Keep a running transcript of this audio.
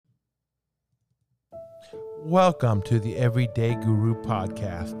Welcome to the Everyday Guru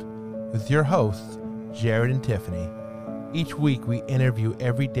podcast with your hosts, Jared and Tiffany. Each week we interview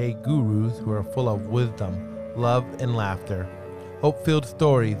everyday gurus who are full of wisdom, love, and laughter. Hope-filled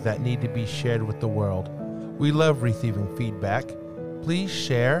stories that need to be shared with the world. We love receiving feedback. Please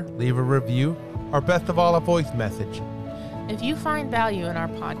share, leave a review, or best of all, a voice message. If you find value in our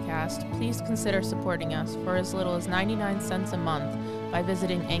podcast, please consider supporting us for as little as 99 cents a month by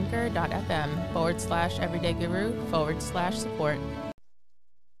visiting anchor.fm/everydayguru/support.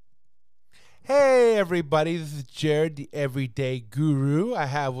 Hey everybody, this is Jared, the Everyday Guru. I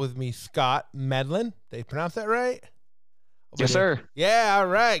have with me Scott Medlin. Did I pronounce that right? Yes, sir. Yeah, all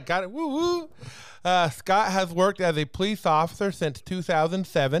right. Got it. Woo-woo. Scott has worked as a police officer since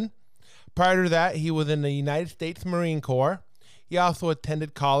 2007. Prior to that, he was in the United States Marine Corps. He also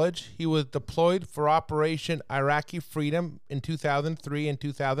attended college. He was deployed for Operation Iraqi Freedom in 2003 and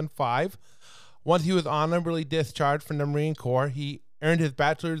 2005. Once he was honorably discharged from the Marine Corps, he earned his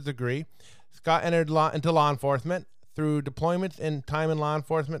bachelor's degree. Scott entered into law enforcement. Through deployments and time in law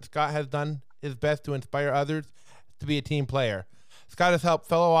enforcement, Scott has done his best to inspire others to be a team player. Scott has helped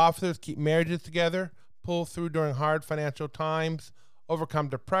fellow officers keep marriages together, pull through during hard financial times, overcome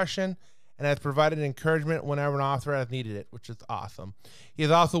depression, and has provided encouragement whenever an officer has needed it, which is awesome. He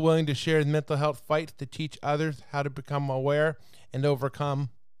is also willing to share his mental health fights to teach others how to become aware and overcome.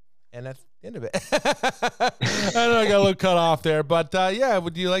 And that's the end of it. I know I got a little cut off there, but yeah,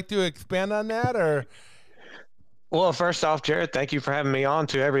 would you like to expand on that? Or? Well, first off, Jared, thank you for having me on.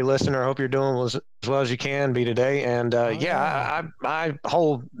 To every listener, I hope you're doing as well as you can be today. And my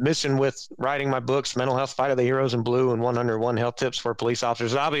whole mission with writing my books, Mental Health, Fight of the Heroes in Blue, and 101 Health Tips for Police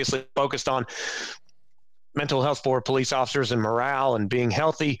Officers, is obviously focused on mental health for police officers and morale and being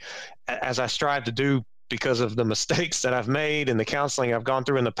healthy, as I strive to do because of the mistakes that I've made and the counseling I've gone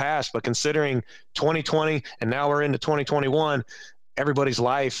through in the past. But considering 2020 and now we're into 2021, everybody's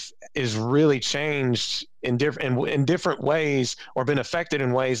life is really changed in different ways, or been affected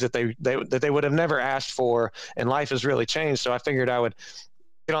in ways that they would have never asked for, and life has really changed. So I figured I would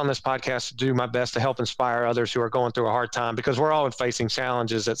get on this podcast to do my best to help inspire others who are going through a hard time, because we're all facing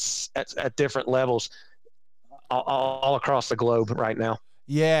challenges at different levels all across the globe right now.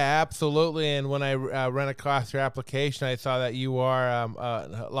 Yeah, absolutely. And when I ran across your application, I saw that you are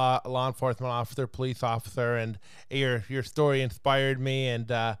a law enforcement officer, police officer, and your story inspired me. And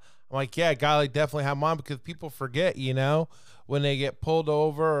I'm like, yeah, gotta definitely have them on, because people forget, when they get pulled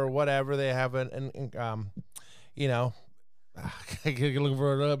over or whatever, they have my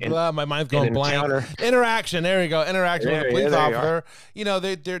mind's going blank. Interaction. There you go. Interaction with a police officer.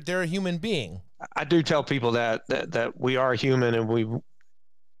 They're a human being. I do tell people that we are human,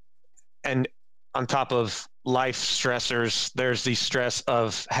 and on top of life stressors, there's the stress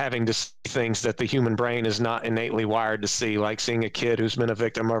of having to see things that the human brain is not innately wired to see, like seeing a kid who's been a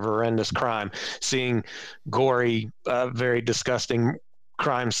victim of a horrendous crime, seeing gory, very disgusting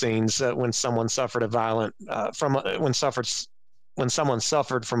crime scenes when someone suffered when someone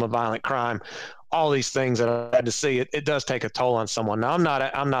suffered from a violent crime. All these things that I had to see, it does take a toll on someone. Now,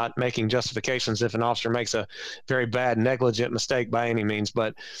 I'm not making justifications if an officer makes a very bad, negligent mistake by any means,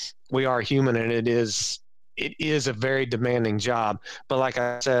 but we are human, and it is a very demanding job. But like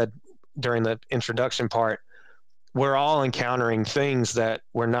I said during the introduction part, we're all encountering things that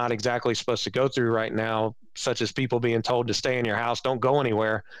we're not exactly supposed to go through right now, such as people being told to stay in your house, don't go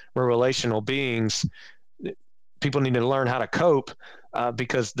anywhere. We're relational beings. People need to learn how to cope,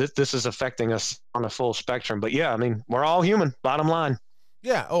 because this is affecting us on a full spectrum. But yeah, I mean, we're all human, bottom line.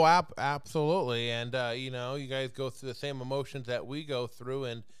 Yeah. Oh, absolutely. And, you guys go through the same emotions that we go through.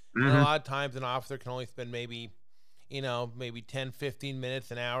 And a lot of times an officer can only spend maybe 10, 15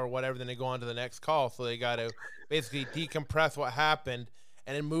 minutes, an hour, whatever. Then they go on to the next call. So they got to basically decompress what happened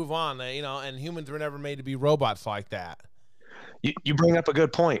and then move on, and humans were never made to be robots like that. You bring up a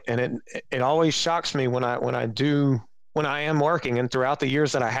good point, and it always shocks me when I am working, and throughout the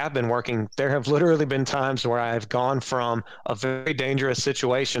years that I have been working, there have literally been times where I've gone from a very dangerous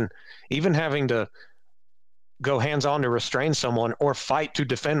situation, even having to go hands-on to restrain someone or fight to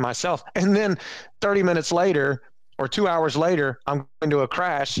defend myself, and then 30 minutes later or 2 hours later, I'm going to a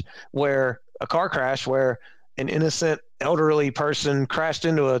car crash where an innocent elderly person crashed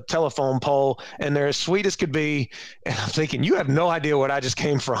into a telephone pole, and they're as sweet as could be. And I'm thinking, you have no idea what I just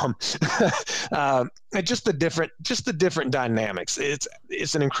came from. And just the different dynamics.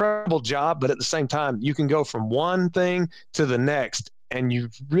 It's an incredible job, but at the same time, you can go from one thing to the next, and you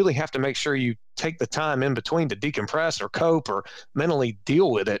really have to make sure you take the time in between to decompress or cope or mentally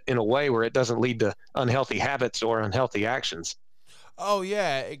deal with it in a way where it doesn't lead to unhealthy habits or unhealthy actions. Oh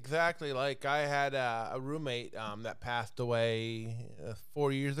yeah, exactly. Like I had a roommate that passed away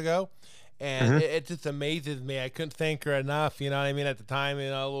 4 years ago, and Hmm. it just amazes me. I couldn't thank her enough. You know what I mean? At the time, a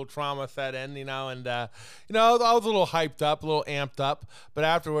little trauma set in. And I was a little hyped up, a little amped up. But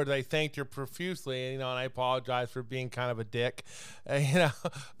afterwards, I thanked her profusely. And I apologized for being kind of a dick. You know,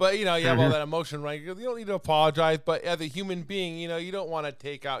 but you have all Hmm. that emotion, right? You don't need to apologize. But as a human being, you don't want to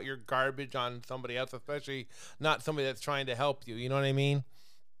take out your garbage on somebody else, especially not somebody that's trying to help you. You know what I mean?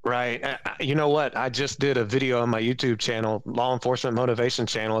 Right. You know what? I just did a video on my YouTube channel, Law Enforcement Motivation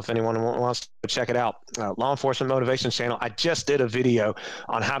Channel. If anyone wants to check it out, Law Enforcement Motivation Channel. I just did a video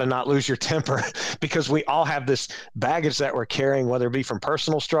on how to not lose your temper because we all have this baggage that we're carrying, whether it be from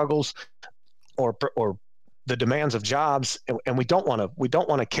personal struggles or the demands of jobs, and we don't want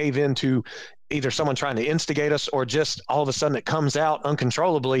to cave into either someone trying to instigate us or just all of a sudden it comes out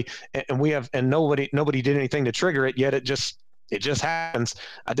uncontrollably, and nobody did anything to trigger it, yet it just happens.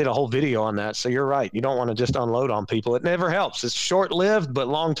 I did a whole video on that. So you're right. You don't want to just unload on people. It never helps. It's short lived, but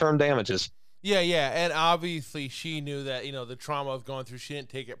long term damages. Yeah, yeah, and obviously she knew that the trauma I was going through. She didn't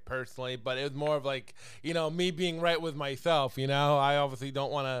take it personally, but it was more of like me being right with myself. I obviously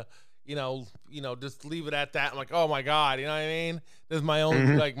don't want to just leave it at that. I'm like, oh my god, you know what I mean? This is my own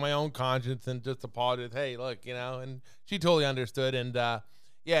Hmm. like my own conscience, and just apologize. Hey, look, and she totally understood, and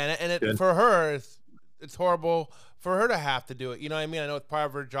yeah, and it Good. for her it's horrible for her to have to do it. You know what I mean? I know it's part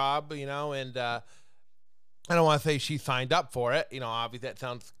of her job, and I don't want to say she signed up for it. Obviously that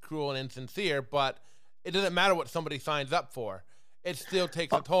sounds cruel and insincere, but it doesn't matter what somebody signs up for. It still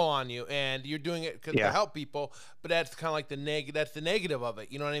takes a toll on you, and you're doing it because to Yeah. help people. But that's kind of like that's the negative of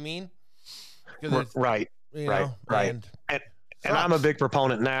it. You know what I mean? Because it's Right. Right. Right. and And, and I'm a sucks. big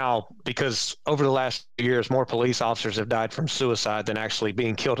proponent now because over the last few years, more police officers have died from suicide than actually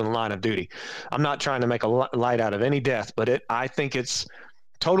being killed in the line of duty. I'm not trying to make a light out of any death, but I think it's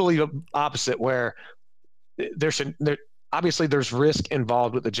totally the opposite where there obviously there's risk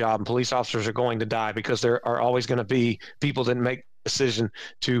involved with the job, and police officers are going to die because there are always going to be people that make the decision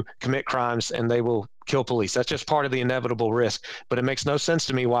to commit crimes and they will kill police. That's just part of the inevitable risk. But it makes no sense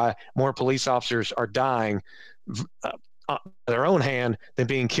to me why more police officers are dying uh, on their own hand than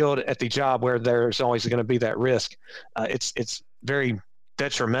being killed at the job where there's always going to be that risk. It's very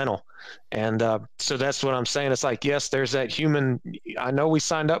detrimental. And so that's what I'm saying. It's like, yes, there's that human. I know we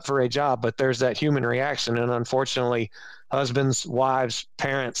signed up for a job, but there's that human reaction. And unfortunately, husbands, wives,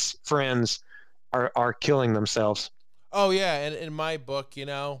 parents, friends are killing themselves. Oh yeah, and in my book,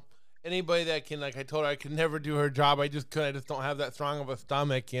 anybody that can, like I told her, I could never do her job. I just couldn't. I just don't have that strong of a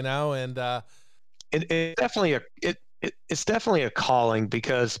stomach, and It definitely it's definitely a calling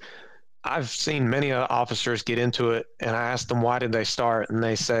because I've seen many officers get into it, and I ask them why did they start, and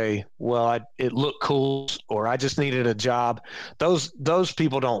they say, "Well, it looked cool, or I just needed a job." Those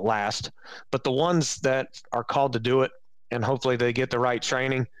people don't last, but the ones that are called to do it, and hopefully they get the right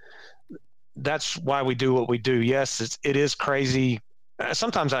training. That's why we do what we do. Yes, it is crazy.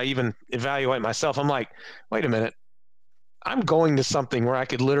 Sometimes I even evaluate myself. I'm like, wait a minute. I'm going to something where I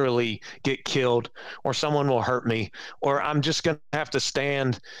could literally get killed, or someone will hurt me, or I'm just going to have to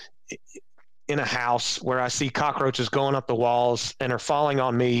stand in a house where I see cockroaches going up the walls and are falling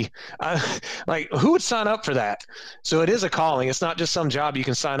on me. Like, who would sign up for that? So it is a calling. It's not just some job you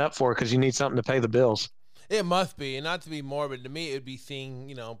can sign up for because you need something to pay the bills. it must be. And not to be morbid, to me, it would be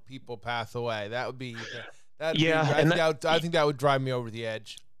seeing people pass away. That'd be. Yeah, I think that would drive me over the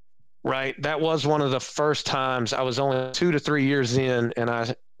edge. right. That was one of the first times. I was only 2 to 3 years in, and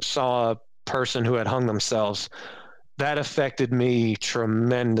I saw a person who had hung themselves. That affected me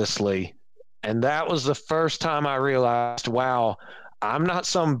tremendously. And that was the first time I realized, wow, I'm not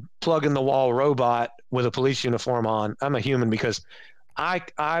some plug in the wall robot with a police uniform on. I'm a human because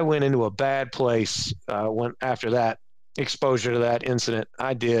I went into a bad place when after that exposure to that incident.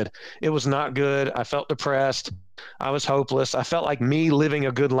 I did. It was not good. I felt depressed. I was hopeless. I felt like me living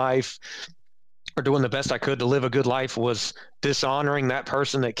a good life or doing the best I could to live a good life was dishonoring that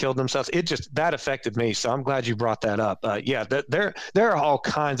person that killed themselves. It just that affected me. So I'm glad you brought that up. Yeah, there are all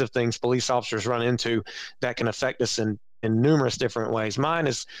kinds of things police officers run into that can affect us in numerous different ways. Mine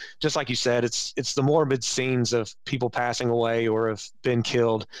is just like you said. It's the morbid scenes of people passing away or have been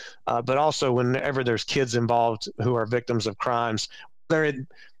killed, but also whenever there's kids involved who are victims of crimes, whether it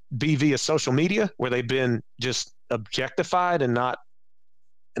be via social media where they've been just objectified and not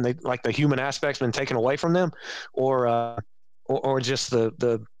and they like the human aspect's been taken away from them, or just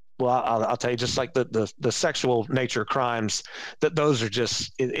the well, I'll tell you, just like the sexual nature crimes, that those are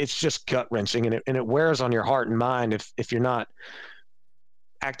just it's just gut wrenching, and it wears on your heart and mind if you're not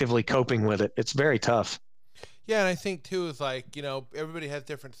actively coping with it. It's very tough. Yeah, and I think too is like, everybody has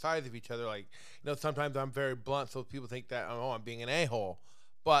different sides of each other. Like, sometimes I'm very blunt, so people think that, oh, I'm being an a-hole.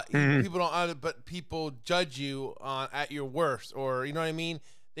 But Mhm. people don't. But people judge you at your worst, or you know what I mean.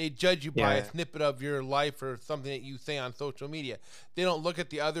 They judge you by a Yeah. snippet of your life or something that you say on social media. They don't look at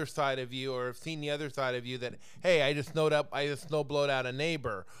the other side of you, or have seen the other side of you. That, hey, I just snow blowed out a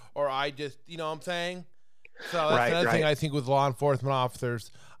neighbor, or I just, you know what I'm saying. So that's Right. another thing Right. I think with law enforcement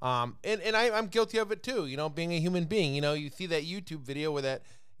officers. And I'm guilty of it too. Being a human being. You see that YouTube video where that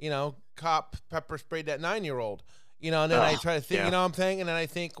cop pepper sprayed that 9-year-old. And then I Oh, try to think. yeah. You know what I'm saying? And then I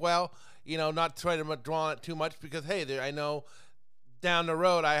think, well, not try to draw on it too much because hey, I know down the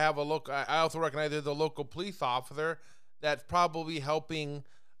road I have a look. I also recognize there's a local police officer that's probably helping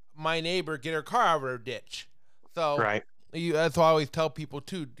my neighbor get her car out of her ditch. So Right. that's why I always tell people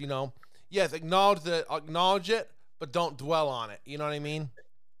too. Yes, acknowledge it, but don't dwell on it. You know what I mean?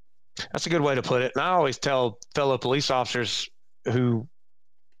 That's a good way to put it. And I always tell fellow police officers who,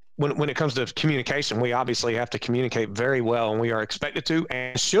 when it comes to communication, we obviously have to communicate very well, and we are expected to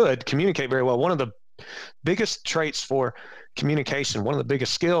and should communicate very well. One of the biggest traits for communication, one of the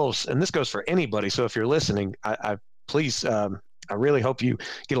biggest skills, and this goes for anybody. So if you're listening, I please, I really hope you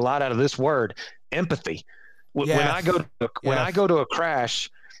get a lot out of this word, empathy. When Yes. I go to a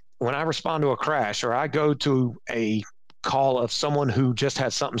crash, when I respond to a crash, or I go to a call of someone who just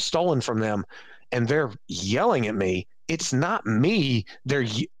had something stolen from them, and they're yelling at me, it's not me. They're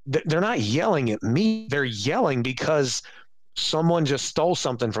not yelling at me. They're yelling because someone just stole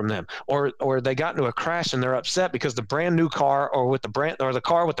something from them, or they got into a crash and they're upset because the brand new car, or the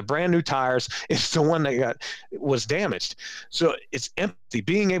car with the brand new tires is the one that was damaged. So it's empathy.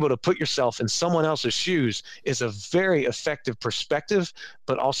 Being able to put yourself in someone else's shoes is a very effective perspective,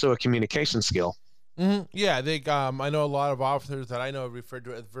 but also a communication skill. Mm-hmm. Yeah, I know a lot of officers that I know referred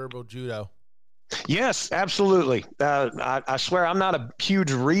to it as verbal judo. Yes, absolutely. I swear I'm not a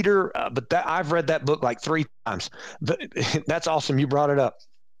huge reader, but I've read that book like 3 times. That's awesome. You brought it up.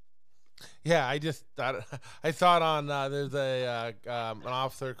 Yeah, I just thought I saw it on. There's an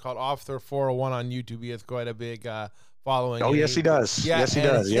officer called Officer 401 on YouTube. He has quite a big following. Oh, yes, he does. Yeah, yes, he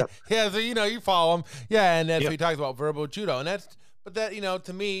does. Yep. Yeah, so you follow him. Yeah, and that's Yep. what he talks about verbal judo, and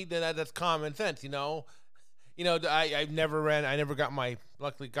to me that's common sense. I've never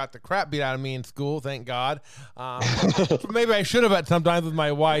luckily got the crap beat out of me in school, thank God. Maybe I should have at sometimes with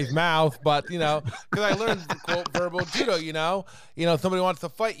my wise mouth, but because I learned the quote verbal judo. Somebody wants to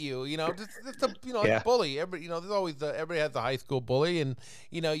fight you. Just a Yeah. bully. There's always everybody has a high school bully, and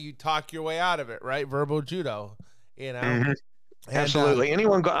you talk your way out of it, right? Verbal judo. Mhm. And, Absolutely.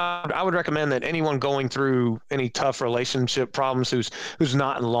 I would recommend that anyone going through any tough relationship problems who's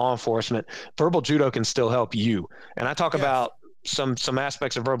not in law enforcement, verbal judo can still help you. And I talk Yes. about some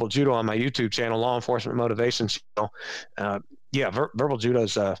aspects of verbal judo on my YouTube channel, Law Enforcement Motivation channel. Verbal judo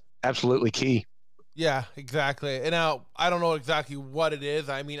is absolutely key. Yeah, exactly. And now I don't know exactly what it is.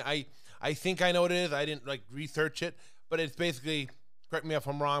 I mean, I think I know what it is. I didn't research it, but it's basically, correct me if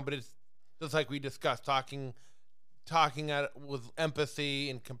I'm wrong, but it's just like we discussed, talking with empathy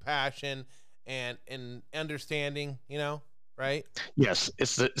and compassion and understanding, right? Yes,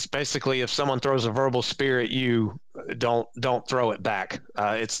 it's basically if someone throws a verbal spear at you, don't throw it back.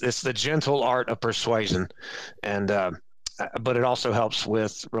 It's the gentle art of persuasion, and but it also helps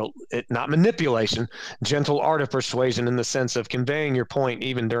with not manipulation, gentle art of persuasion in the sense of conveying your point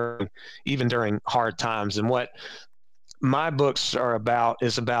even during hard times. And what my books are about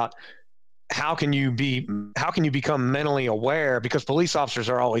is about how can you become mentally aware, because police officers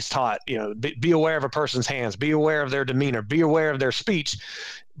are always taught, be aware of a person's hands, be aware of their demeanor, be aware of their speech,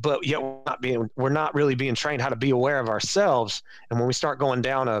 but yet we're not really being trained how to be aware of ourselves. And when we start going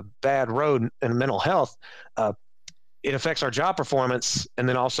down a bad road in mental health, it affects our job performance, and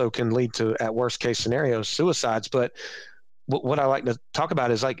then also can lead to, at worst case scenarios, suicides. But what I like to talk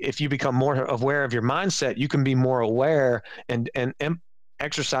about is, like, if you become more aware of your mindset, you can be more aware and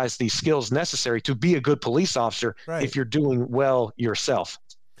exercise these skills necessary to be a good police officer, Right. if you're doing well yourself.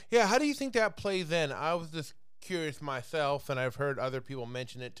 Yeah, how do you think that plays in? I was just curious myself, and I've heard other people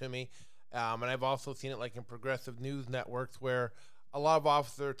mention it to me, and I've also seen it in progressive news networks where a lot of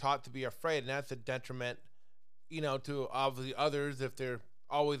officers are taught to be afraid, and that's a detriment, to obviously others if they're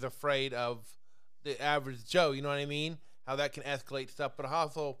always afraid of the average Joe. You know what I mean? How that can escalate stuff, but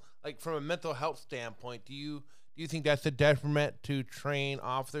also from a mental health standpoint, do you think that's a detriment to train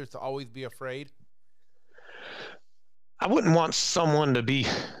officers to always be afraid? I wouldn't want someone to be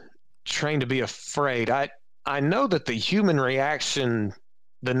trained to be afraid. I know that the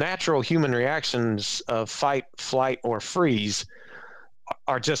natural human reactions of fight, flight, or freeze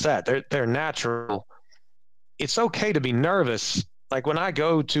are just that. They're natural. it's okay to be nervous. Like when I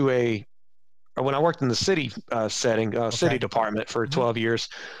go to or when I worked in the city setting, city department for 12 years,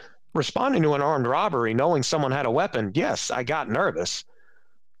 responding to an armed robbery, knowing someone had a weapon, yes, I got nervous,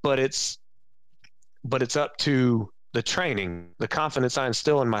 but it's up to the training, the confidence I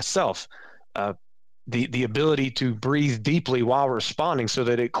instill in myself, the ability to breathe deeply while responding so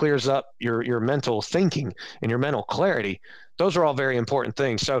that it clears up your mental thinking and your mental clarity. Those are all very important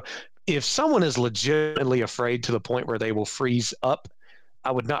things. So if someone is legitimately afraid to the point where they will freeze up,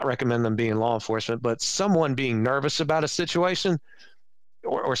 I would not recommend them being law enforcement, but someone being nervous about a situation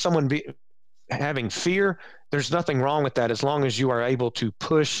or someone having fear, there's nothing wrong with that as long as you are able to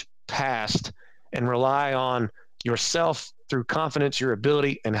push past and rely on yourself through confidence, your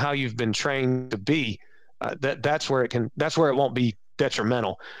ability, and how you've been trained to be. That's where it won't be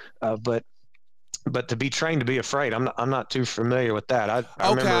detrimental. But to be trained to be afraid, I'm not too familiar with that.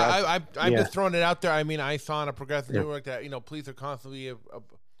 I'm just throwing it out there. I mean, I saw on a progressive network that police are constantly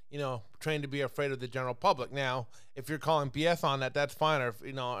trained to be afraid of the general public. Now, if you're calling BS on that, that's fine. Or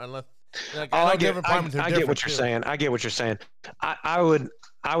unless I get what you're saying. I get what you're saying.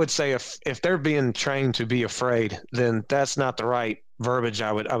 I would say if they're being trained to be afraid, then that's not the right verbiage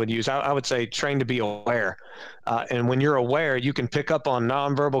I would use. I would say trained to be aware. And when you're aware, you can pick up on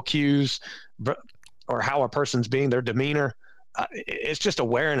nonverbal cues or how a person's being, their demeanor. It's just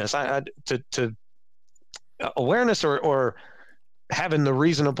awareness. Awareness or having the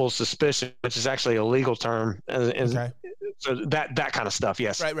reasonable suspicion, which is actually a legal term. So that kind of stuff.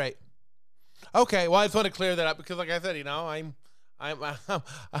 Yes. Right. Okay. Well, I just want to clear that up because, like I said, I'm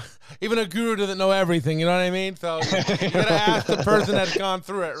even a guru doesn't know everything. You know what I mean? So you gotta ask the person that's gone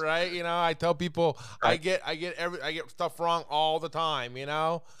through it, right? I tell people I get stuff wrong all the time.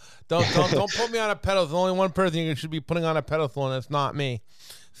 Don't put me on a pedestal. There's only one person you should be putting on a pedestal, and it's not me.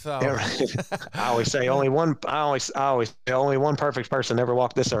 So yeah, right. I always say only one perfect person ever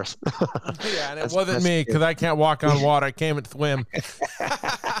walked this earth. Yeah, and it wasn't me because I can't walk on water. I can't even swim.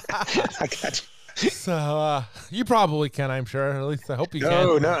 I got you. So you probably can, I'm sure. At least I hope you can.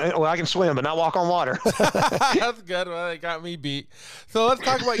 No. Well, I can swim, but not walk on water. That's good. Well, they got me beat. So let's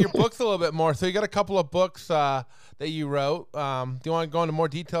talk about your books a little bit more. So you got a couple of books that you wrote. Do you want to go into more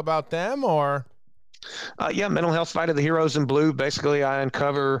detail about them, or? Yeah, Mental Health Fight of the Heroes in Blue. Basically, I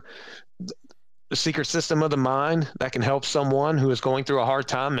uncover the secret system of the mind that can help someone who is going through a hard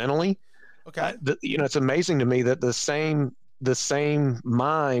time mentally. Okay. It's amazing to me that the same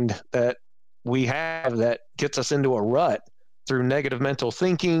mind that we have that gets us into a rut through negative mental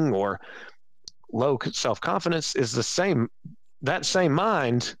thinking or low self-confidence is that same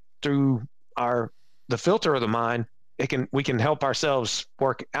mind through the filter of the mind. We can help ourselves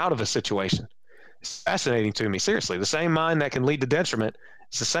work out of a situation. It's fascinating to me. Seriously, the same mind that can lead to detriment,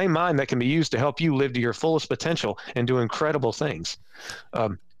 it's the same mind that can be used to help you live to your fullest potential and do incredible things.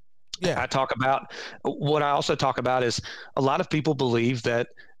 I talk about what I also talk about is a lot of people believe that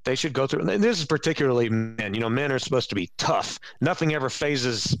they should go through, and this is particularly men. Men are supposed to be tough. Nothing ever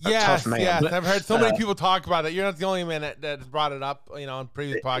phases a tough man. Yes, I've heard so many people talk about it. You're not the only man that's brought it up, on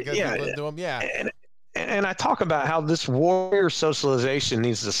previous podcasts. Yeah. And I talk about how this warrior socialization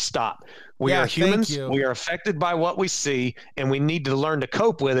needs to stop. We are humans. We are affected by what we see, and we need to learn to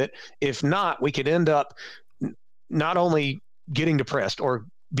cope with it. If not, we could end up not only getting depressed or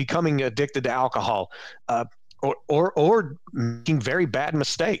becoming addicted to alcohol, or making very bad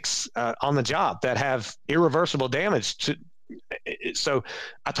mistakes on the job that have irreversible damage. So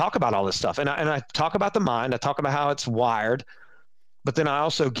I talk about all this stuff, and I talk about the mind. I talk about how it's wired. But then I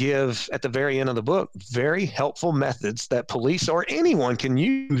also give, at the very end of the book, very helpful methods that police or anyone can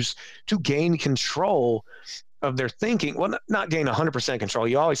use to gain control of their thinking. Well, not gain 100% control.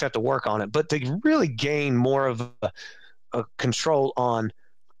 You always have to work on it. But to really gain more of a control on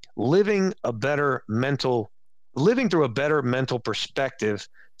living through a better mental perspective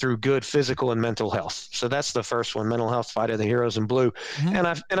through good physical and mental health. So that's the first one, Mental Health Fight of the Heroes in Blue.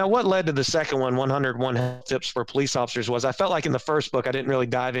 Mm-hmm. What led to the second one, 101 Health Tips for Police Officers, was I felt like in the first book I didn't really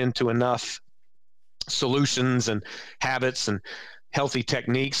dive into enough solutions and habits and healthy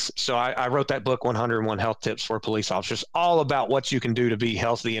techniques. So I wrote that book, 101 Health Tips for Police Officers, all about what you can do to be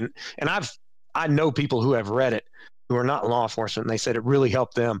healthy. And I know people who have read it who are not in law enforcement, and they said it really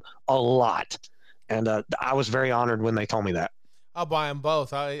helped them a lot. And I was very honored when they told me that. I'll buy them both.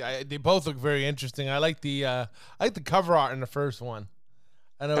 They both look very interesting. I like the cover art in the first one.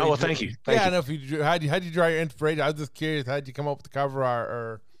 I know. Thank you. I know if you drew. How'd you draw your inspiration? I was just curious. How'd you come up with the cover art?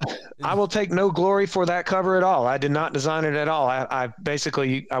 Or I will take no glory for that cover at all. I did not design it at all. I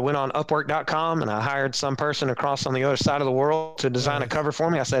basically went on Upwork.com and I hired some person across on the other side of the world to design a cover for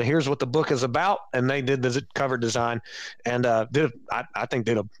me. I said, "Here's what the book is about," and they did the cover design, and I think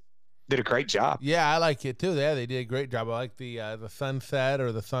did a great job. Yeah, I like it too. Yeah, they did a great job. I like the sunset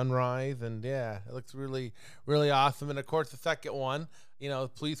or the sunrise, and yeah, it looks really, really awesome. And of course, the second one,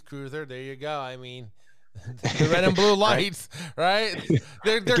 police cruiser. There you go. I mean, the red and blue lights, right?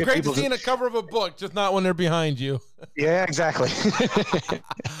 They're great to see in a cover of a book, just not when they're behind you. Yeah, exactly.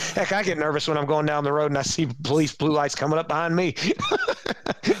 Heck, I get nervous when I'm going down the road and I see police blue lights coming up behind me.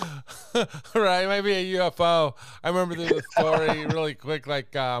 Right, maybe a UFO. I remember the story really quick,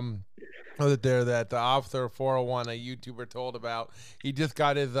 like was it there that the Officer 401, a YouTuber, told about. He just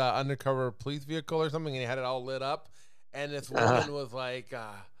got his undercover police vehicle or something, and he had it all lit up, and this woman was like,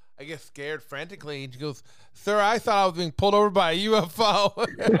 I guess scared frantically, and she goes, "Sir, I thought I was being pulled over by a UFO."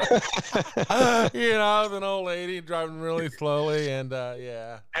 An old lady driving really slowly, and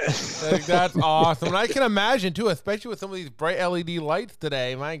yeah, that's awesome. And I can imagine too, especially with some of these bright LED lights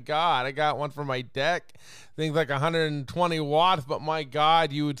today. My God, I got one for my deck. Things like 120 watts, but my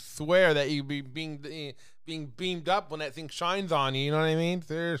God, you would swear that you'd be being beamed up when that thing shines on you. You know what I mean?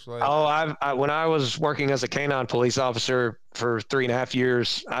 Seriously. Oh, when I was working as a canine police officer for 3.5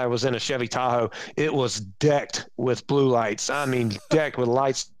 years, I was in a Chevy Tahoe. It was decked with blue lights. I mean, decked with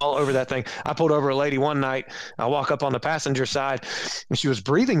lights all over that thing. I pulled over a lady one night. I walk up on the passenger side, and she was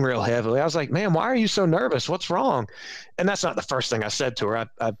breathing real heavily. I was like, "Ma'am, why are you so nervous? What's wrong?" And that's not the first thing I said to her.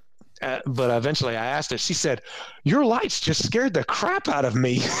 But eventually I asked her. She said, "Your lights just scared the crap out of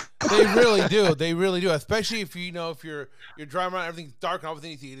me." They really do. They really do. Especially if if you're driving around, everything's dark and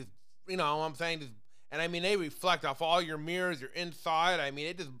everything you see. What I'm saying, and I mean they reflect off all your mirrors, your inside. I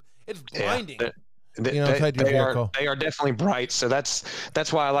mean it's blinding. Yeah, they are definitely bright. So that's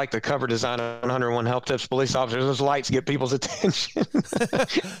why I like the cover design on 101 Health Tips Police Officers. Those lights get people's attention.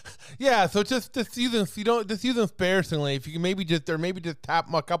 Yeah, so just use them. Just use them sparingly. If you can maybe just tap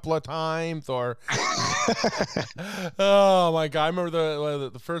them a couple of times, or oh my God, I remember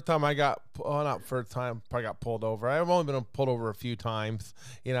the first time I got not first time probably got pulled over. I've only been pulled over a few times.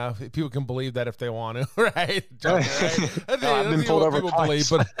 People can believe that if they want to, right? I've been pulled over twice.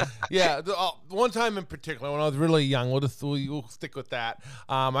 But yeah, one time in particular when I was really young, we'll stick with that.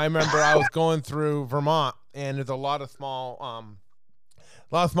 I remember I was going through Vermont, and there's a lot of small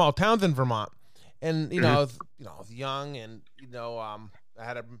towns in Vermont, and I was young, and I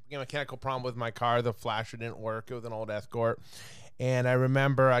had a mechanical problem with my car. The flasher didn't work. It was an old Escort, and I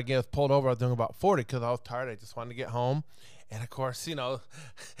remember I was pulled over. I was doing about 40 because I was tired. I just wanted to get home. And of course, and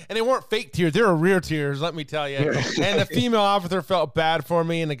they weren't fake tears. They were real tears, let me tell you. And the female officer felt bad for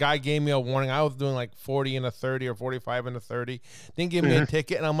me, and the guy gave me a warning. I was doing like 40 and a 30 or 45 and a 30. Didn't give me a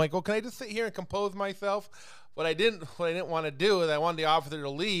ticket. And I'm like, "Well, can I just sit here and compose myself?" What I didn't want to do is I wanted the officer to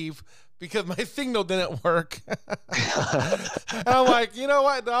leave because my signal didn't work. And I'm like, you know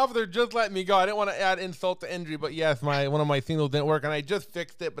what? The officer just let me go. I didn't want to add insult to injury, but yes, one of my signals didn't work, and I just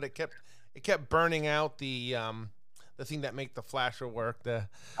fixed it, but it kept burning out the thing that make the flasher work. But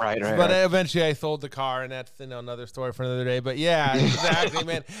eventually I sold the car, and that's another story for another day. But yeah, exactly,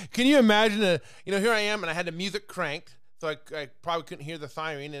 man. Can you imagine here I am, and I had the music cranked, so I probably couldn't hear the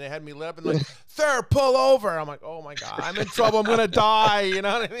siren, and it had me lit up and like, "Sir, pull over." I'm like, "Oh my God, I'm in trouble. I'm gonna die." You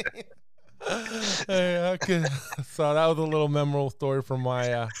know what I mean? Okay. So that was a little memorable story from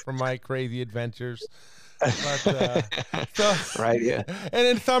my crazy adventures. But, right, yeah. And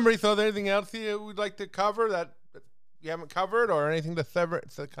in summary, so is there anything else you would like to cover that you haven't covered, or anything to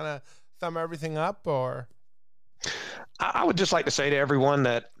kind of sum everything up? Or I would just like to say to everyone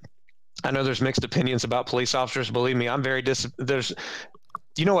that I know there's mixed opinions about police officers. Believe me, I'm very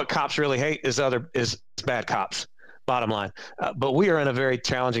what cops really hate is bad cops. Bottom line, but we are in a very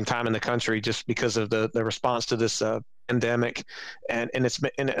challenging time in the country just because of the response to this pandemic, and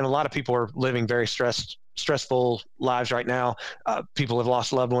a lot of people are living very stressful lives right now. People have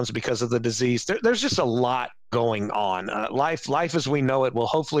lost loved ones because of the disease. There's just a lot going on. Life as we know it will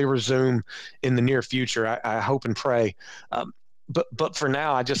hopefully resume in the near future. I hope and pray. But for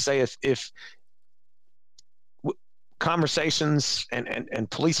now, I just say if conversations and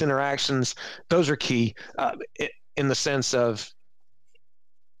police interactions, those are key. In the sense of,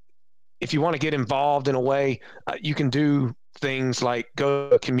 if you want to get involved in a way, you can do things like go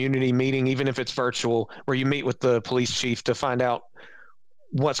to a community meeting, even if it's virtual, where you meet with the police chief to find out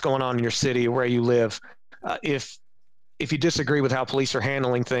what's going on in your city or where you live. If you disagree with how police are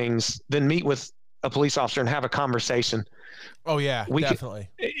handling things, then meet with a police officer and have a conversation. Oh yeah, We could, definitely.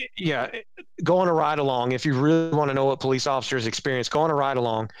 yeah, go on a ride along. If you really want to know what police officers experience, go on a ride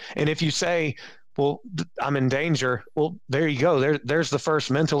along. And if you say, well, I'm in danger, well, there you go. There's the first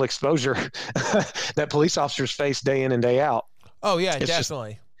mental exposure that police officers face day in and day out. Oh yeah, It's just,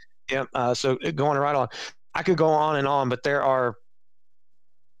 definitely. yeah. So go on a ride along. I could go on and on, but there are,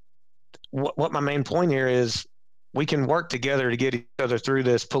 what my main point here is, we can work together to get each other through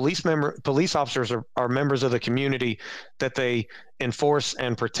this. Police officers are members of the community that they enforce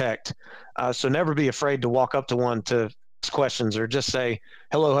and protect. So never be afraid to walk up to one to ask questions, or just say,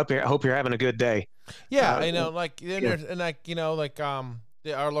 hello, hope you're having a good day. Yeah, like, and like,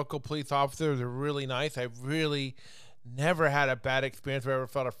 our local police officers are really nice. I've really never had a bad experience where I ever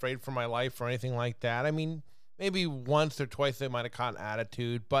felt afraid for my life or anything like that. I mean, maybe once or twice they might have caught an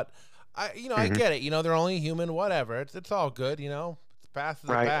attitude, but I get it. They're only human. Whatever. It's all good. Past is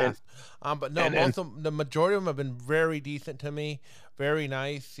the past. But no, the majority of them have been very decent to me. Very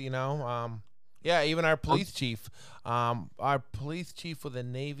nice. Yeah. Even our police chief. Our police chief was a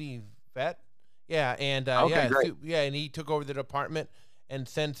Navy vet. Yeah, and great. and he took over the department. And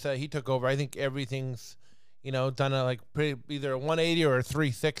since he took over, I think everything's done a either a 180 or a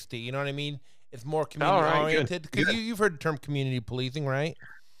 360. You know what I mean? It's more community oriented, because you've heard the term community policing, right?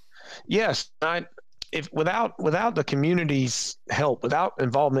 Yes, without the community's help, without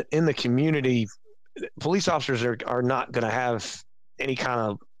involvement in the community, police officers are not going to have any kind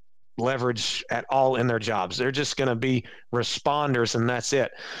of leverage at all in their jobs. They're just going to be responders, and that's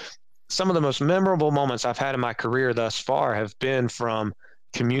it. Some of the most memorable moments I've had in my career thus far have been from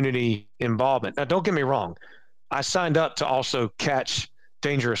community involvement. Now, don't get me wrong. I signed up to also catch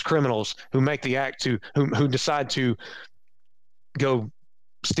dangerous criminals who make the act who decide to go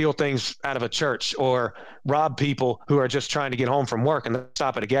steal things out of a church, or rob people who are just trying to get home from work and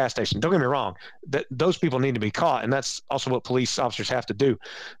stop at a gas station. Don't get me wrong, those people need to be caught, and that's also what police officers have to do.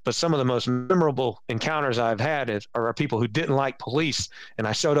 But some of the most memorable encounters I've had are people who didn't like police, and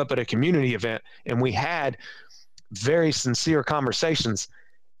I showed up at a community event and we had very sincere conversations,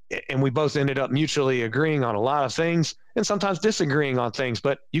 and we both ended up mutually agreeing on a lot of things, and sometimes disagreeing on things.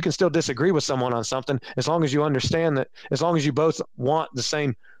 But you can still disagree with someone on something, as long as you understand that, as long as you both want the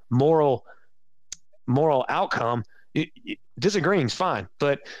same moral outcome. Disagreeing is fine,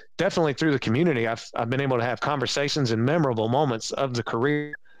 but definitely through the community, I've been able to have conversations and memorable moments of the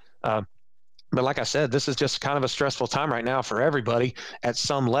career. But like I said, this is just kind of a stressful time right now for everybody at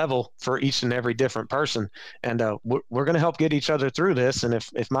some level, for each and every different person. And we're going to help get each other through this. And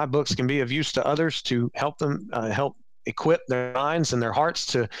if my books can be of use to others to help them, help equip their minds and their hearts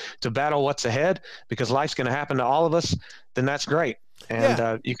to battle what's ahead, because life's going to happen to all of us, then that's great.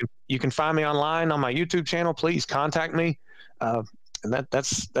 And you can find me online on my YouTube channel. Please contact me. And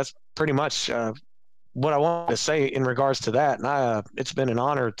that's pretty much what I wanted to say in regards to that. And it's been an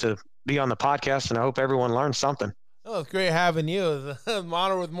honor to be on the podcast, and I hope everyone learns something. Oh, it's great having you. It's an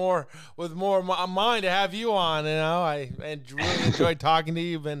honor with more mine to have you on. I really enjoyed talking to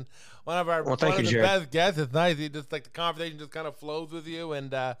you. You've been one of the best guests. It's nice. You just like the conversation just kind of flows with you,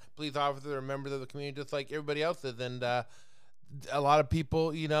 and police officers are members of the community just like everybody else is. And a lot of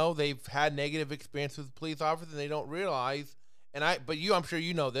people, they've had negative experiences with police officers and they don't realize. I'm sure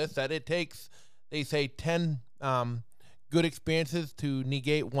you know this, that it takes, they say 10 good experiences to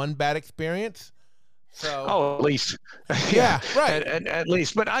negate one bad experience. So at least. Yeah, right. At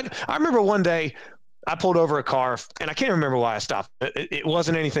least. But I remember one day I pulled over a car, and I can't remember why I stopped. It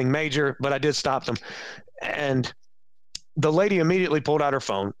wasn't anything major, but I did stop them. And the lady immediately pulled out her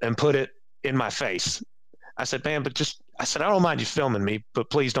phone and put it in my face. I said, "Man, I don't mind you filming me, but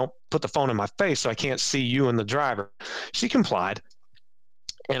please don't put the phone in my face so I can't see you and the driver." She complied.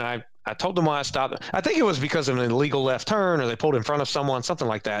 And I told them why I stopped. I think it was because of an illegal left turn, or they pulled in front of someone, something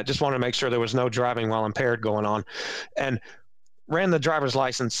like that. Just wanted to make sure there was no driving while impaired going on. And ran the driver's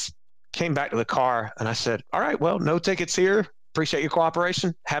license, came back to the car, and I said, "All right, well, no tickets here. Appreciate your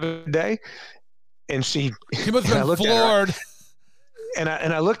cooperation. Have a good day." And she must have been floored. And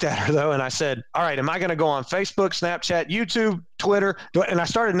I looked at her, though, and I said, "All right, am I going to go on Facebook, Snapchat, YouTube, Twitter?" And I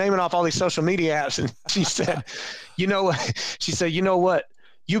started naming off all these social media apps. And she said, "You know what?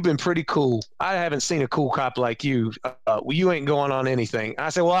 You've been pretty cool. I haven't seen a cool cop like you. You ain't going on anything." I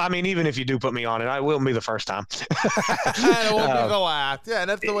said, "Well, I mean, even if you do put me on it, I will be the first time." And it won't be the last. Yeah, and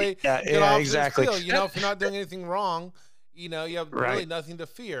that's the way exactly. feel. If you're not doing anything wrong, you have really nothing to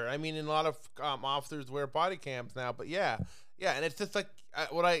fear. I mean, a lot of officers wear body cams now, but yeah, and it's just like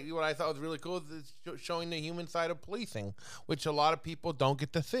what I thought was really cool is showing the human side of policing, which a lot of people don't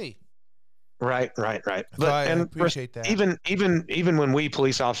get to see. Right. So But I appreciate that. Even when we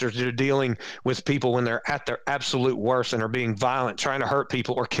police officers are dealing with people when they're at their absolute worst and are being violent, trying to hurt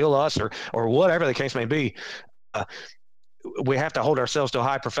people or kill us or whatever the case may be, we have to hold ourselves to a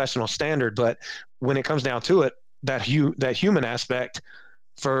high professional standard. But when it comes down to it, that human aspect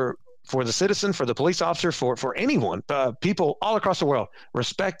for the citizen, for the police officer, for anyone, people all across the world,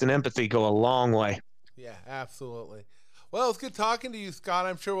 respect and empathy go a long way. Yeah, absolutely. Well, it's good talking to you, Scott.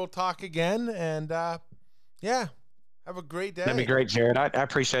 I'm sure we'll talk again. And yeah, have a great day. That'd be great, Jared. I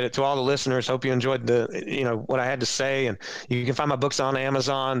appreciate it. To all the listeners, hope you enjoyed what I had to say. And you can find my books on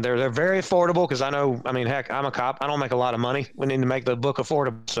Amazon. They're very affordable because heck, I'm a cop. I don't make a lot of money. We need to make the book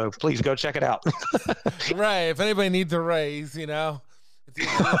affordable. So please go check it out. Right. If anybody needs a raise,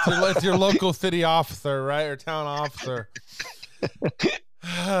 it's your local city officer, right? Or town officer.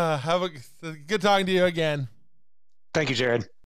 Have a good talking to you again. Thank you, Jared.